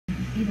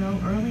you know,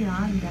 early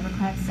on,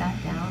 Democrats sat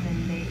down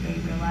and they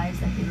realized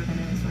that they were going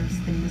to sort of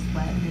spin this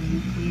web, and the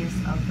nucleus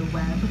of the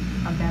web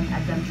of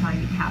them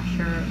trying to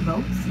capture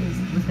votes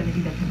was going to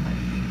be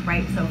victimhood,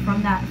 right? So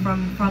from that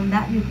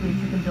nucleus,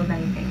 you can build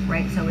anything,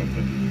 right? So it's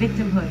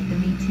victimhood, the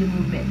Me Too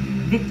movement,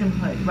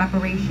 victimhood,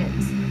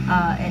 reparations,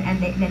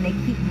 and they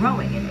keep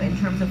growing in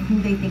terms of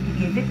who they think to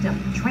be a victim.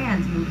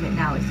 Trans movement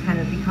now is kind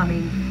of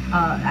becoming,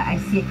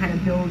 I see it kind of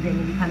building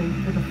and becoming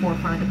to the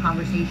forefront of the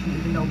conversation,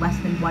 even though less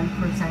than 1%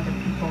 of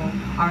people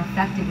are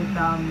affected with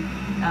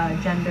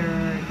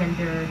gender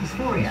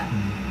dysphoria,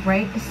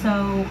 right?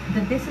 So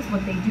this is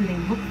what they do. They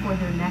look for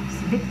their next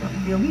victim,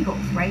 the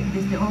illegals, right?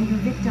 They're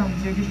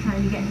victims. They're just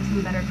trying to get into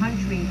a better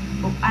country.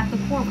 But at the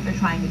core, what they're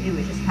trying to do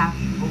is just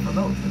capture people for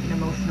votes with an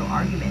emotional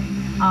argument.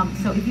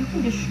 So if you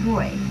can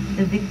destroy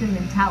the victim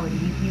mentality,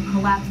 you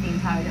collapse the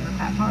entire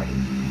Democrat Party.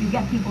 You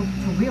get people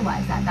to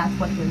realize that that's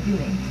what they're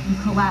doing. You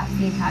collapse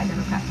the entire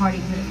Democrat Party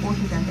because it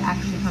forces them to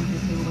actually come to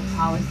the table with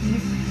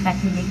policies that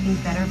can make things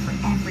better for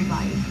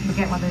everybody.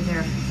 Forget whether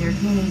they're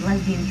gay,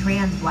 lesbian,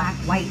 trans, black,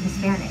 white,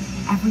 Hispanic.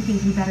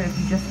 Everything will be better if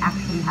you just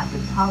actually have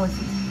good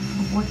policies.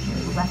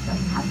 Unfortunately, the left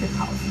doesn't have good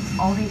policies.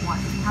 All they want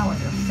is power.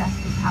 They're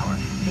obsessed with power.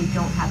 They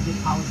don't have good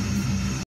policies.